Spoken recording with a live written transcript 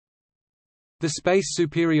The Space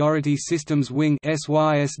Superiority Systems Wing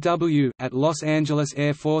 (SYSW) at Los Angeles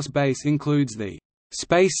Air Force Base includes the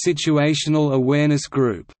Space Situational Awareness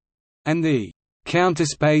Group and the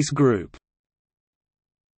Counterspace Group.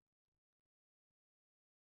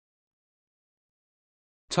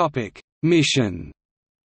 Topic: Mission.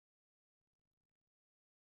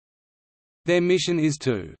 Their mission is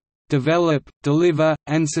to develop, deliver,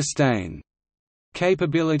 and sustain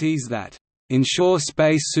capabilities that ensure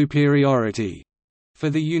space superiority for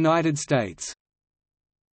the United States.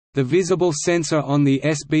 The visible sensor on the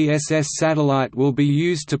SBSS satellite will be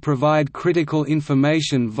used to provide critical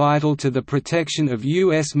information vital to the protection of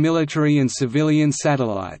U.S. military and civilian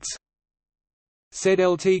satellites, said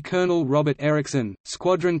Lt. Colonel Robert Erickson,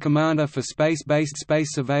 Squadron Commander for Space-Based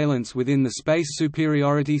Space Surveillance within the Space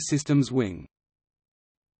Superiority Systems Wing.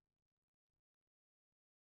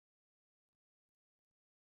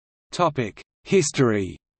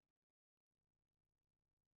 History.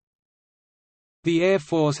 The Air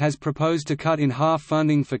Force has proposed to cut in half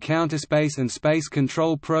funding for counterspace and space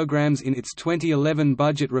control programs in its 2011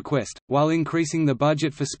 budget request, while increasing the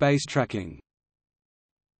budget for space tracking.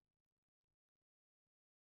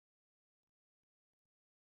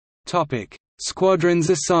 Squadrons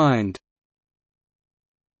assigned.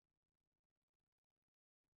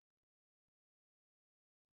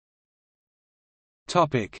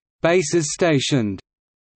 Bases stationed.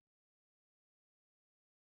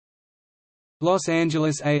 Los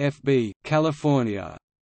Angeles AFB, California.